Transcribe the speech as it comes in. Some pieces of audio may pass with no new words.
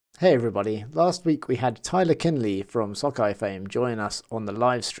Hey everybody, last week we had Tyler Kinley from Sockeye fame join us on the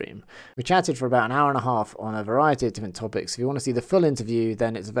live stream. We chatted for about an hour and a half on a variety of different topics. If you want to see the full interview,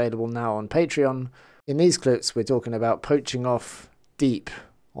 then it's available now on Patreon. In these clips, we're talking about poaching off deep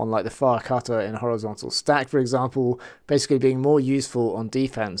on like the far cutter in a horizontal stack, for example, basically being more useful on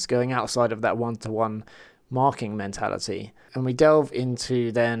defense, going outside of that one-to-one marking mentality. And we delve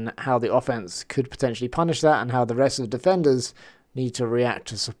into then how the offense could potentially punish that and how the rest of the defenders need to react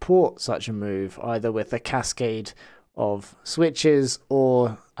to support such a move, either with a cascade of switches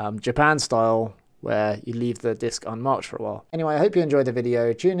or Japan style, where you leave the disc unmarked for a while. Anyway, I hope you enjoyed the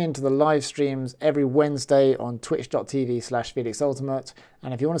video. Tune in to the live streams every Wednesday on twitch.tv/FelixUltimate.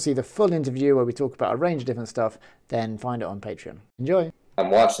 And if you want to see the full interview where we talk about a range of different stuff, then find it on Patreon. Enjoy.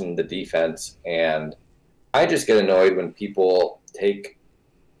 I'm watching the defense, and I just get annoyed when people take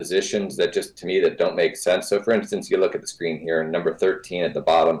positions that just, to me, that don't make sense. So for instance, you look at the screen here, number 13 at the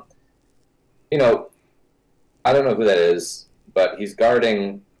bottom, I don't know who that is, but he's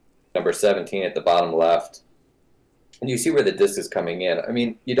guarding number 17 at the bottom left, and you see where the disc is coming in. I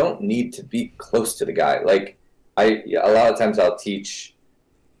mean, you don't need to be close to the guy. Like, a lot of times I'll teach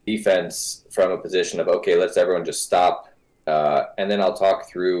defense from a position of, okay, let's everyone just stop, and then I'll talk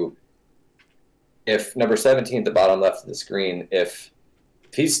through, if number 17 at the bottom left of the screen, if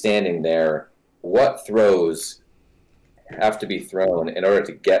he's standing there, what throws have to be thrown in order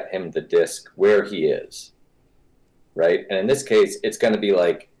to get him the disc where he is, right? And in this case, it's going to be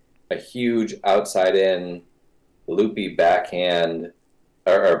like a huge outside-in loopy backhand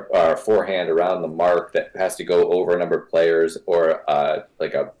or forehand around the mark that has to go over a number of players, or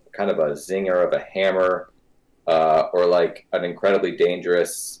like a kind of a zinger of a hammer, or like an incredibly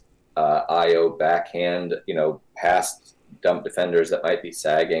dangerous IO backhand, past dump defenders that might be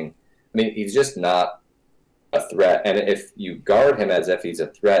sagging. I mean, he's just not a threat. And if you guard him as if he's a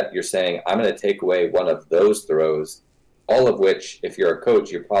threat, you're saying, I'm going to take away one of those throws, all of which, if you're a coach,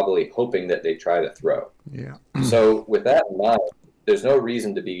 you're probably hoping that they try to throw. Yeah. So with that in mind, there's no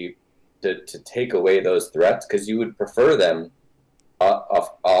reason to take away those threats, because you would prefer them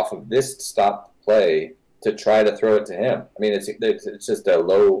off of this stop play to try to throw it to him. I mean, it's just a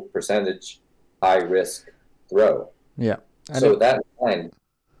low percentage, high risk throw. Yeah. So with that in mind,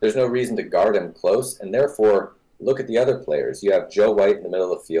 there's no reason to guard him close, and therefore look at the other players. You have Joe White in the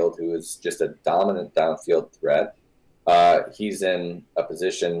middle of the field, who is just a dominant downfield threat. He's in a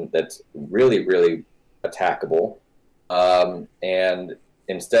position that's really, really attackable. And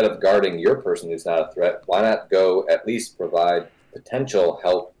instead of guarding your person who's not a threat, why not go at least provide potential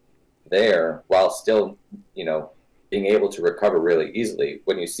help there while still, being able to recover really easily?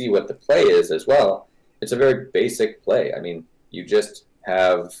 When you see what the play is as well, it's a very basic play. I mean, you just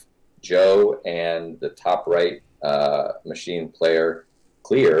have Joe and the top right machine player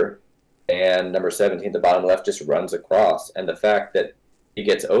clear, and number 17, the bottom left, just runs across. And the fact that he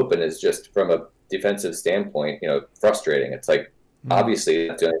gets open is just, from a defensive standpoint, frustrating. It's like, obviously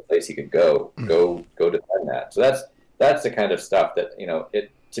that's the only place he could go defend that. So that's the kind of stuff that,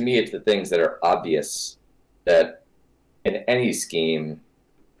 to me, it's the things that are obvious that in any scheme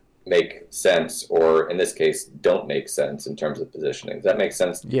make sense, or in this case don't make sense in terms of positioning. Does that make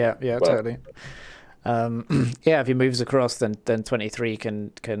sense? Yeah, totally. If he moves across, then 23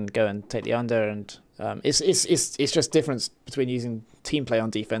 can go and take the under, and it's just difference between using team play on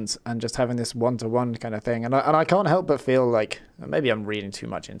defense and just having this one-to-one kind of thing. And I can't help but feel like, maybe I'm reading too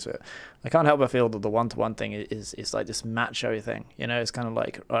much into it, I can't help but feel that the one-to-one thing is like this macho thing. It's kind of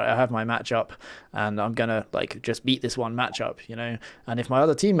like, all right, I have my matchup and I'm gonna like just beat this one matchup, and if my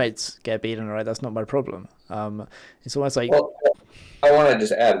other teammates get beaten, all right, that's not my problem. It's almost like, well, I want to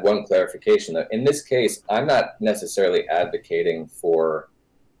just add one clarification, though. In this case, I'm not necessarily advocating for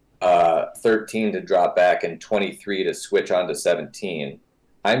 13 to drop back and 23 to switch on to 17.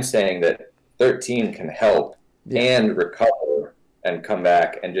 I'm saying that 13 can help and recover and come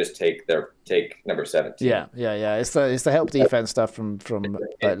back and just take number 17. Yeah. It's the help defense stuff from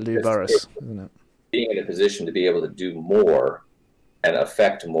Lou Burris, isn't it? Being in a position to be able to do more and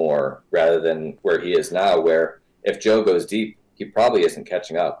affect more, rather than where he is now, where if Joe goes deep, he probably isn't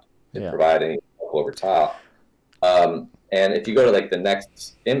catching up to provide any help over top. And if you go to like the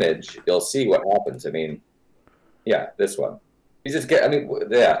next image, you'll see what happens. I mean, this one. You just get,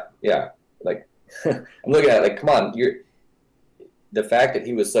 like, I'm looking at it like, come on, the fact that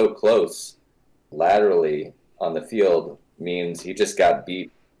he was so close laterally on the field means he just got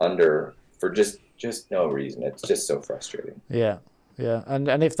beat under for just no reason. It's just so frustrating. Yeah.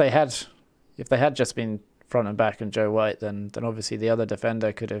 And if they had just been front and back and Joe White, then obviously the other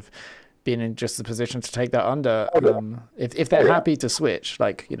defender could have been in just the position to take that under. If they're happy to switch,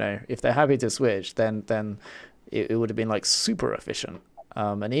 like, you know, if they're happy to switch, then it would have been like super efficient.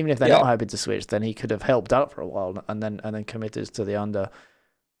 And even if they're not happy to switch, then he could have helped out for a while and then committed to the under.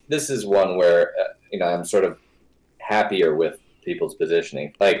 This is one where you know, I'm sort of happier with people's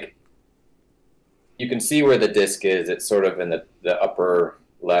positioning. Like, you can see where the disc is. It's sort of in the upper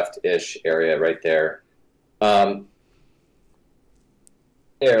left-ish area right there.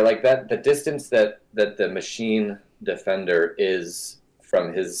 There, like that, the distance that the machine defender is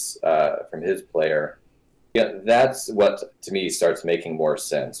from his player, yeah, that's what to me starts making more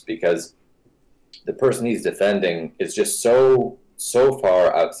sense, because the person he's defending is just so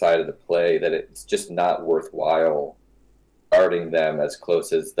far outside of the play that it's just not worthwhile guarding them as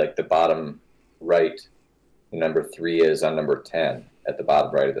close as like the bottom right number 3 is on number 10 at the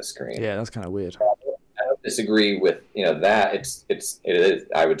bottom right of the screen. Yeah, that's kind of weird. I don't disagree with, you know, that it is.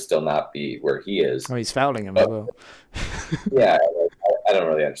 I would still not be where he is. Oh, he's fouling him as well. Yeah, I don't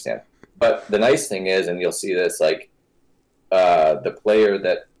really understand. But the nice thing is, and you'll see this, like the player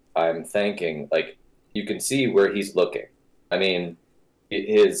that I'm thanking, like you can see where he's looking. I mean,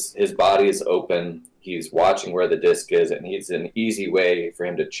 his body is open. He's watching where the disc is, and it's an easy way for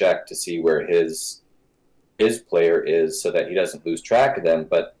him to check to see where his player is, so that he doesn't lose track of them.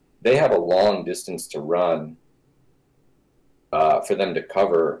 But they have a long distance to run for them to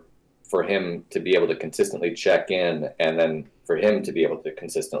cover, for him to be able to consistently check in, and then for him to be able to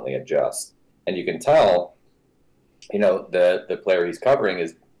consistently adjust. And you can tell, you know, the player he's covering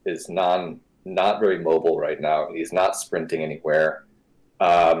is not very mobile right now. He's not sprinting anywhere.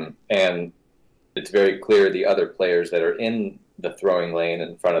 And it's very clear the other players that are in the throwing lane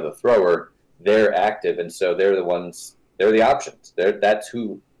in front of the thrower, they're active, and so they're the options. That's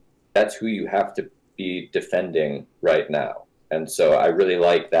who you have to be defending right now. And so I really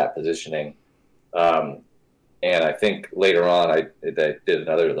like that positioning. And I think later on I did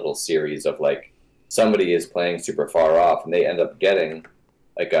another little series of like somebody is playing super far off and they end up getting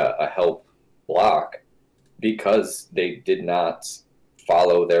like a help block because they did not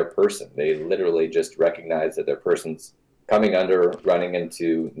follow their person. They literally just recognize that their person's coming under, running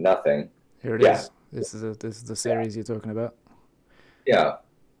into nothing. Here it is. This is the series you're talking about. Yeah.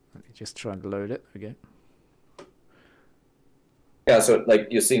 Let me just try and load it again. Yeah, so like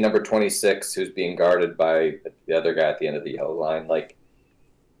you see number 26 who's being guarded by the other guy at the end of the yellow line. Like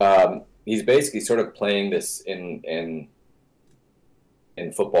he's basically sort of playing this in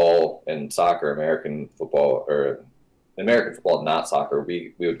football and soccer, American football, not soccer.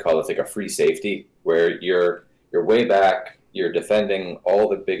 We would call this like a free safety, where you're way back, you're defending all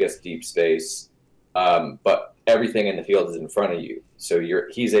the biggest deep space, but everything in the field is in front of you. So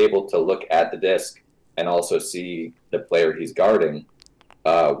he's able to look at the disc and also see the player he's guarding,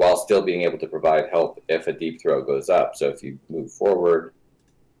 while still being able to provide help if a deep throw goes up. So if you move forward,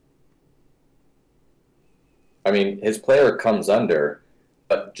 I mean, his player comes under,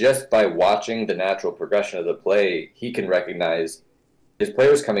 but just by watching the natural progression of the play, he can recognize his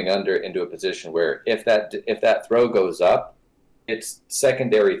player's coming under into a position where if that throw goes up, its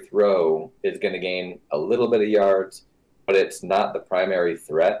secondary throw is going to gain a little bit of yards, but it's not the primary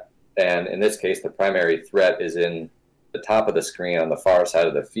threat. And in this case, the primary threat is in the top of the screen on the far side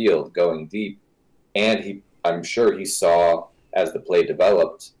of the field, going deep. And I'm sure he saw, as the play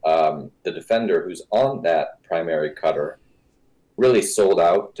developed, the defender who's on that primary cutter really sold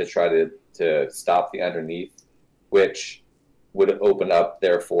out to try to stop the underneath, which would open up,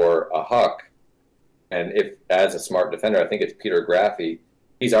 therefore, a huck. And if, as a smart defender, I think it's Peter Graffey,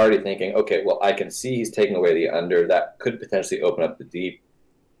 he's already thinking, okay, well, I can see he's taking away the under. That could potentially open up the deep.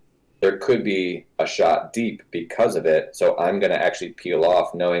 There could be a shot deep because of it. So I'm going to actually peel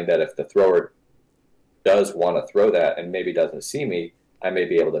off, knowing that if the thrower does want to throw that and maybe doesn't see me, I may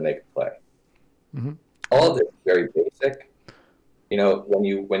be able to make a play. Mm-hmm. All of this is very basic. You know, when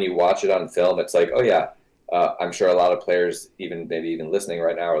you watch it on film, it's like, oh yeah, I'm sure a lot of players, maybe even listening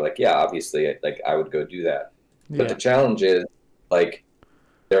right now, are like, yeah, obviously, like I would go do that. Yeah. But the challenge is, like,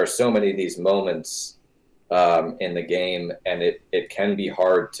 there are so many of these moments in the game, and it can be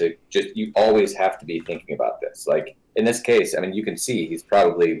hard to you always have to be thinking about this. Like in this case, I mean, you can see he's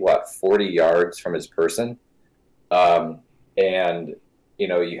probably 40 yards from his person, and you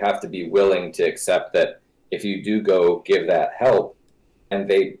know, you have to be willing to accept that if you do go give that help and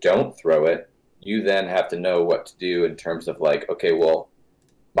they don't throw it, you then have to know what to do in terms of like, okay, well,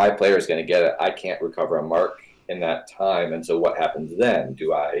 my player is going to get it. I can't recover a mark in that time. And so what happens then?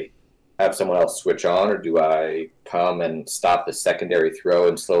 Do I have someone else switch on, or do I come and stop the secondary throw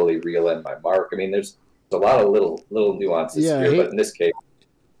and slowly reel in my mark? I mean, there's a lot of little nuances here, but in this case,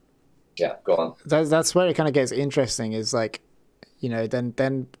 Yeah, go on. That's where it kind of gets interesting. Is like, you know,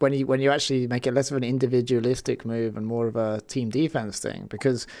 then when you actually make it less of an individualistic move and more of a team defense thing,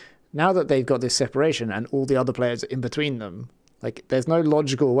 because now that they've got this separation and all the other players in between them, like there's no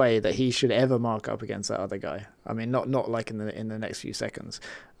logical way that he should ever mark up against that other guy. I mean, not like in the next few seconds.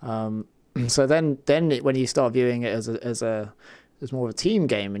 So then when you start viewing it as more of a team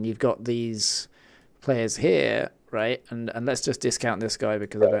game, and you've got these players here, right? And let's just discount this guy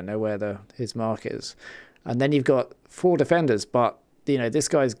because I don't know where his mark is. And then you've got 4 defenders, but you know this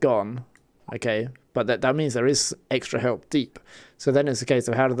guy's gone, okay? But that means there is extra help deep. So then it's a case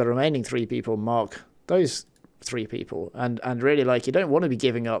of how do the remaining 3 people mark those 3 people? And really, like, you don't want to be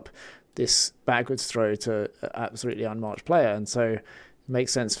giving up this backwards throw to an absolutely unmarked player. And so it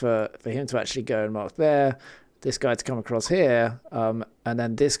makes sense for him to actually go and mark there, this guy to come across here, and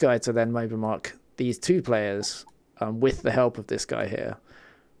then this guy to then maybe mark these 2 players with the help of this guy here.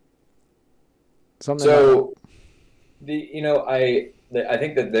 Something so like I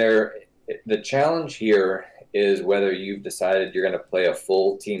think that the challenge here is whether you've decided you're going to play a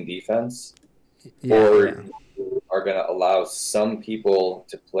full team defense, or you are going to allow some people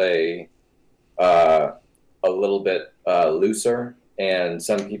to play a little bit looser and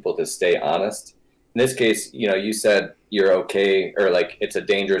some people to stay honest. In this case, you know, you said you're okay, or like it's a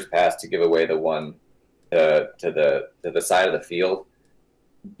dangerous pass to give away the one to the side of the field,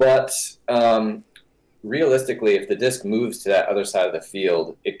 but realistically, if the disc moves to that other side of the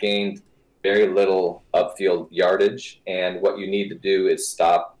field, it gained very little upfield yardage, and what you need to do is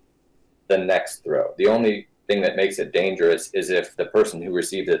stop the next throw. The only thing that makes it dangerous is if the person who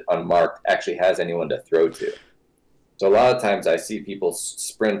received it unmarked actually has anyone to throw to. So a lot of times I see people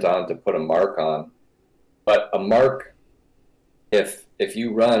sprint on to put a mark on, but a mark, if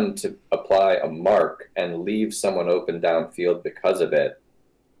you run to apply a mark and leave someone open downfield because of it,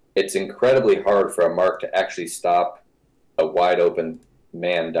 it's incredibly hard for a mark to actually stop a wide open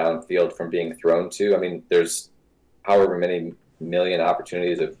man downfield from being thrown to. I mean, there's however many million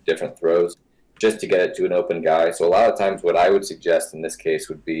opportunities of different throws just to get it to an open guy. So a lot of times what I would suggest in this case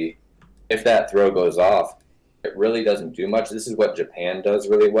would be, if that throw goes off, it really doesn't do much. This is what Japan does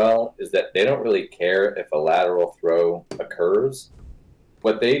really well, is that they don't really care if a lateral throw occurs.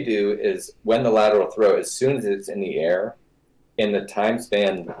 What they do is when the lateral throw, as soon as it's in the air, in the time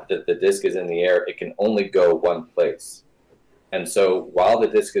span that the disc is in the air, it can only go one place. And so while the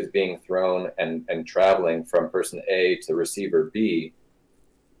disc is being thrown and traveling from person A to receiver B,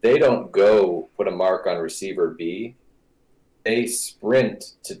 they don't go put a mark on receiver B. They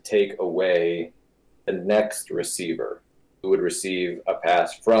sprint to take away the next receiver who would receive a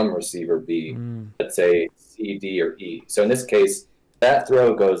pass from receiver B, let's say C, D, or E. So in this case, that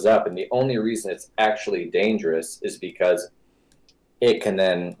throw goes up, and the only reason it's actually dangerous is because it can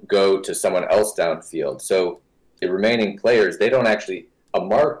then go to someone else downfield. So the remaining players, they don't actually, a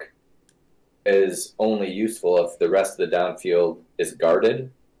mark is only useful if the rest of the downfield is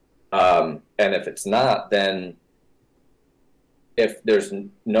guarded. And if it's not, then if there's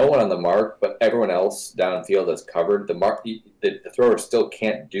no one on the mark, but everyone else downfield is covered, the thrower still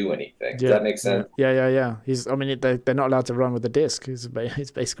can't do anything. Does that make sense? Yeah. They're not allowed to run with the disc. It's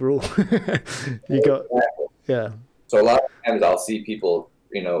basic rule. So a lot of times I'll see people,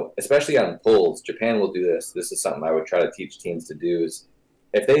 you know, especially on pulls, Japan will do this. This is something I would try to teach teams to do, is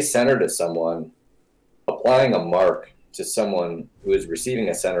if they center to someone, applying a mark to someone who is receiving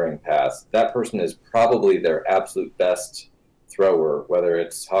a centering pass, that person is probably their absolute best thrower, whether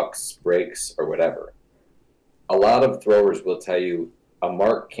it's hucks, breaks, or whatever. A lot of throwers will tell you a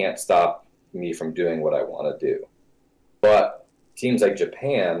mark can't stop me from doing what I want to do. But teams like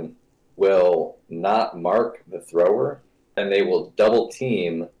Japan will not mark the thrower, and they will double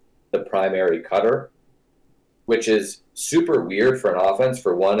team the primary cutter, which is super weird for an offense.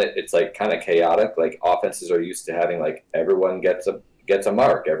 For one, it's like kind of chaotic. Like offenses are used to having like everyone gets a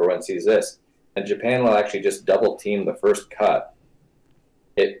mark, everyone sees this, and Japan will actually just double team the first cut.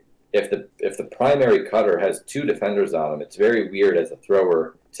 If the primary cutter has 2 defenders on him, it's very weird as a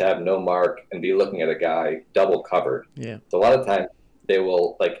thrower to have no mark and be looking at a guy double covered. Yeah. So a lot of times they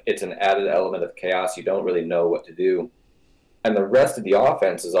will, like, it's an added element of chaos. You don't really know what to do. And the rest of the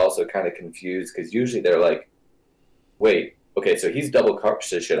offense is also kind of confused, because usually they're like, wait, okay, so he's double covered.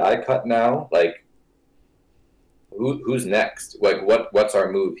 So should I cut now? Like, who's next? Like, what's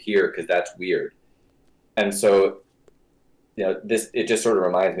our move here? Because that's weird. And so, you know, it just sort of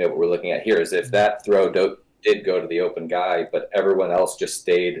reminds me of what we're looking at here, is if that throw did go to the open guy, but everyone else just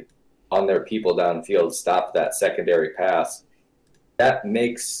stayed on their people downfield, stopped that secondary pass, that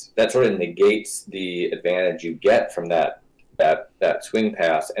sort of negates the advantage you get from that that swing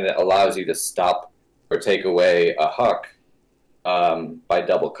pass, and it allows you to stop or take away a huck by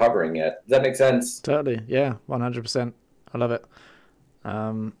double covering it. Does that make sense? Totally. Yeah, 100%. I love it.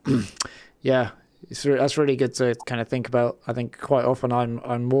 Yeah, that's really good to kind of think about. I think quite often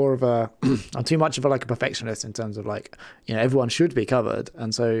I'm more of a I'm too much of a perfectionist in terms of everyone should be covered,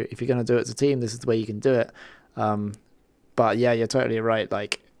 and so if you're going to do it as a team, this is the way you can do it. But yeah, you're totally right.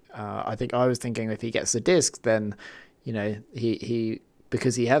 I think I was thinking if he gets the disc, then he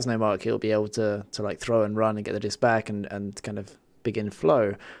because he has no mark, he'll be able to throw and run and get the disc back and kind of begin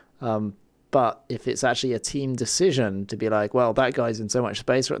flow. But if it's actually a team decision to be well, that guy's in so much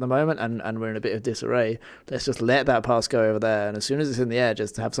space at the moment and we're in a bit of disarray, let's just let that pass go over there. And as soon as it's in the air,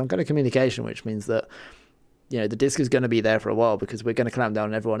 just to have some kind of communication, which means that, the disc is going to be there for a while because we're going to clamp down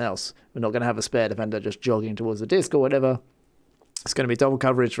on everyone else. We're not going to have a spare defender just jogging towards the disc or whatever. It's going to be double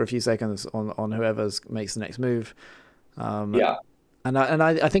coverage for a few seconds on whoever makes the next move. Yeah. And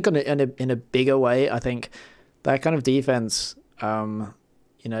I think in a bigger way, I think that kind of defense,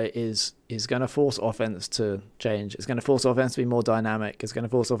 is going to force offense to change. It's going to force offense to be more dynamic. It's going to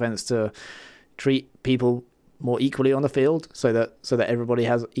force offense to treat people more equally on the field, so that everybody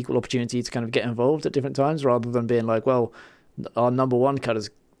has equal opportunity to kind of get involved at different times, rather than being well, our number one cutter's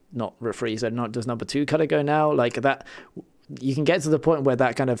not free, so does number two cutter go now? That, you can get to the point where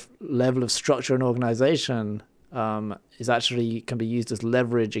that kind of level of structure and organization is actually can be used as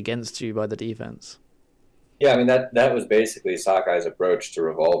leverage against you by the defense. Yeah, I mean that was basically Sockeye's approach to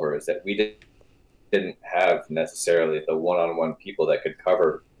Revolver, is that we didn't have necessarily the one-on-one people that could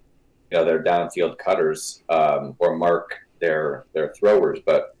cover, their downfield cutters or mark their throwers.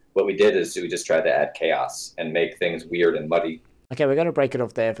 But what we did is we just tried to add chaos and make things weird and muddy. Okay, we're going to break it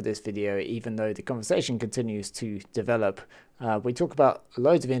off there for this video, even though the conversation continues to develop. We talk about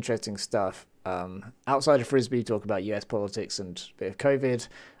loads of interesting stuff. Outside of Frisbee, we talk about US politics and a bit of COVID.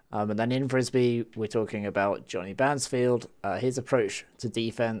 And then in Frisbee, we're talking about Johnny Bansfield, his approach to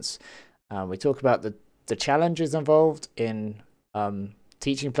defense. We talk about the challenges involved in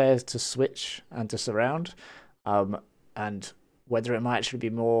teaching players to switch and to surround, and whether it might actually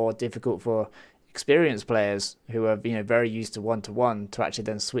be more difficult for experienced players who are very used to one-to-one to actually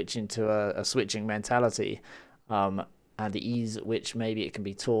then switch into a switching mentality, and the ease at which maybe it can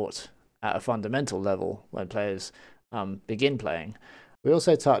be taught at a fundamental level when players begin playing. We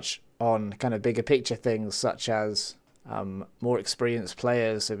also touch on kind of bigger picture things, such as more experienced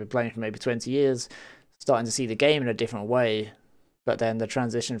players who've been playing for maybe 20 years, starting to see the game in a different way, but then the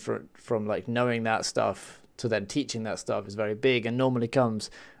transition from knowing that stuff to then teaching that stuff is very big, and normally comes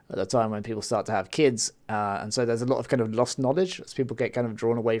at the time when people start to have kids, and so there's a lot of kind of lost knowledge as people get kind of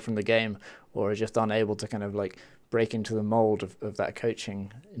drawn away from the game, or are just unable to kind of break into the mold of that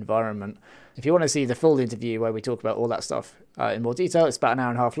coaching environment. If you want to see the full interview where we talk about all that stuff in more detail, it's about an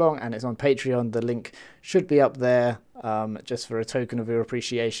hour and a half long, and it's on Patreon. The link should be up there, just for a token of your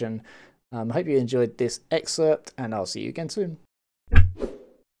appreciation. I hope you enjoyed this excerpt, and I'll see you again soon.